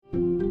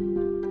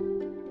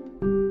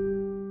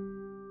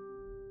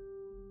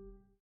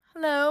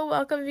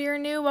Welcome if you're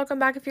new, welcome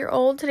back if you're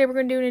old. Today we're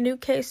going to do a new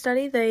case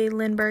study, the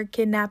Lindbergh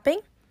Kidnapping.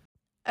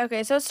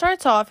 Okay, so it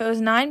starts off, it was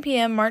 9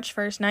 p.m. March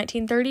 1st,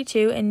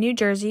 1932 in New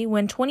Jersey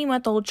when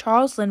 20-month-old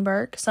Charles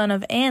Lindbergh, son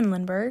of Anne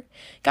Lindbergh,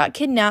 got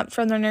kidnapped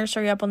from their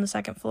nursery up on the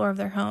second floor of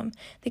their home.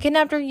 The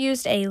kidnapper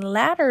used a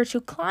ladder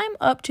to climb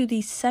up to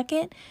the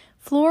second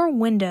floor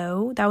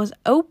window that was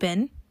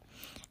open,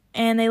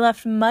 and they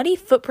left muddy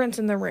footprints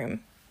in the room.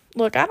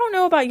 Look, I don't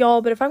know about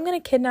y'all, but if I'm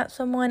going to kidnap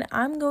someone,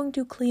 I'm going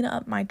to clean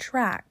up my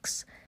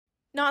tracks.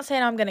 Not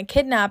saying I'm going to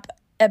kidnap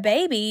a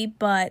baby,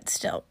 but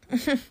still.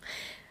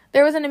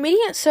 There was an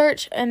immediate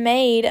search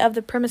made of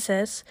the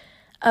premises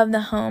of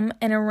the home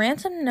and a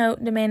ransom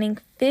note demanding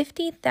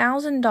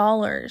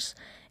 $50,000.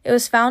 It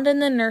was found in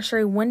the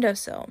nursery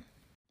windowsill.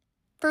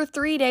 For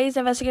 3 days,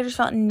 investigators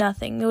found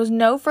nothing. There was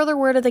no further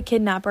word of the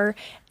kidnapper,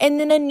 and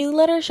then a new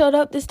letter showed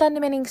up, this time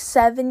demanding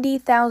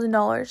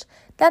 $70,000.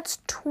 That's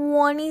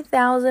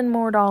 $20,000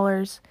 more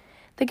dollars.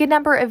 The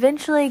kidnapper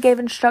eventually gave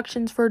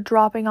instructions for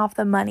dropping off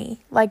the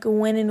money, like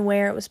when and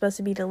where it was supposed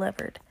to be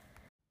delivered.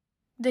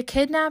 The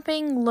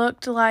kidnapping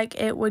looked like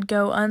it would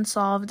go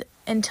unsolved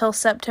until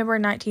September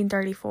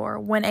 1934,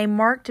 when a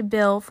marked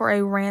bill for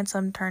a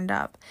ransom turned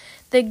up.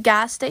 The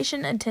gas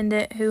station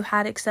attendant who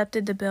had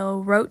accepted the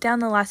bill wrote down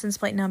the license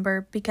plate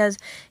number because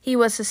he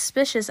was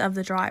suspicious of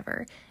the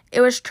driver.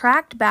 It was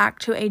tracked back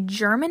to a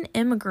German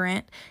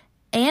immigrant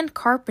and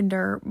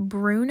carpenter,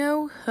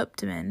 Bruno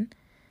Hauptmann.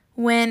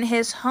 When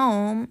his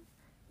home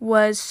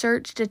was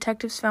searched,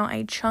 detectives found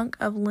a chunk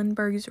of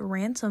Lindbergh's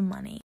ransom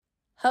money.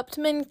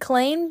 Hauptmann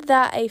claimed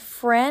that a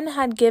friend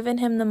had given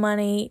him the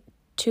money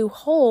to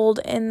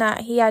hold and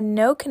that he had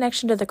no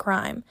connection to the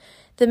crime.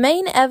 The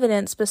main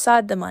evidence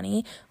beside the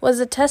money was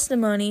a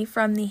testimony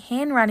from the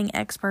handwriting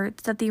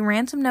experts that the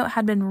ransom note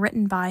had been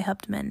written by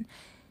Hauptmann.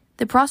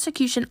 The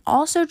prosecution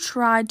also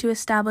tried to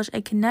establish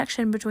a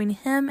connection between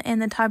him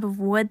and the type of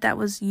wood that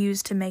was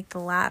used to make the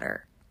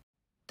ladder.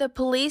 The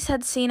police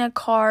had seen a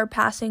car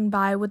passing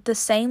by with the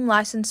same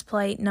license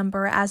plate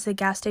number as the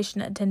gas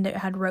station attendant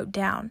had wrote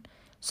down.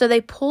 So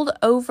they pulled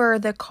over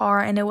the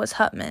car, and it was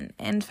Hauptmann,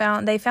 and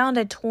they found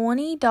a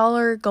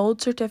 $20 gold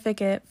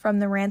certificate from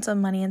the ransom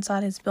money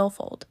inside his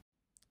billfold.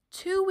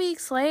 2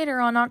 weeks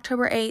later, on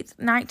October 8th,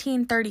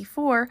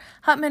 1934,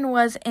 Hauptmann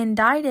was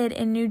indicted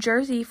in New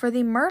Jersey for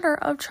the murder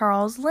of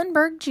Charles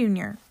Lindbergh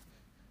Jr.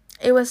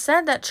 It was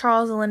said that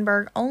Charles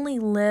Lindbergh only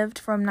lived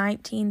from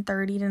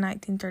 1930 to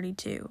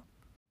 1932.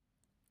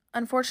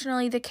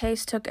 Unfortunately, the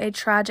case took a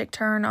tragic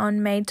turn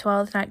on May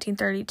 12,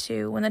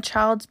 1932, when the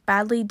child's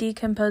badly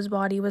decomposed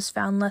body was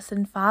found less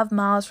than 5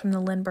 miles from the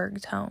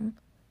Lindbergh's home.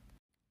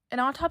 An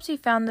autopsy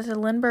found that the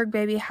Lindbergh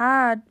baby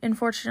had,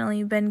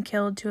 unfortunately, been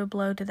killed to a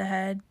blow to the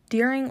head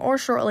during or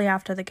shortly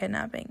after the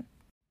kidnapping.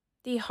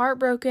 The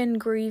heartbroken,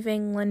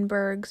 grieving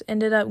Lindberghs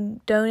ended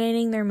up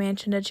donating their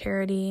mansion to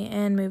charity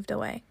and moved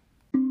away.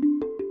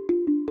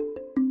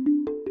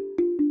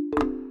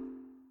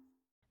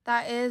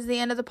 That is the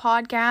end of the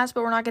podcast,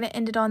 but we're not going to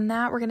end it on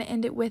that. We're going to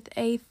end it with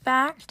a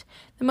fact.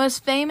 The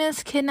most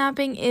famous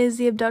kidnapping is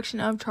the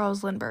abduction of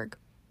Charles Lindbergh,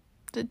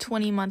 the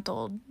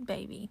 20-month-old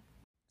baby.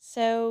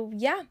 So,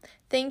 yeah,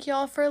 thank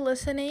y'all for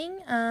listening.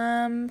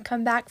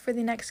 Come back for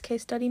the next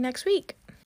case study next week.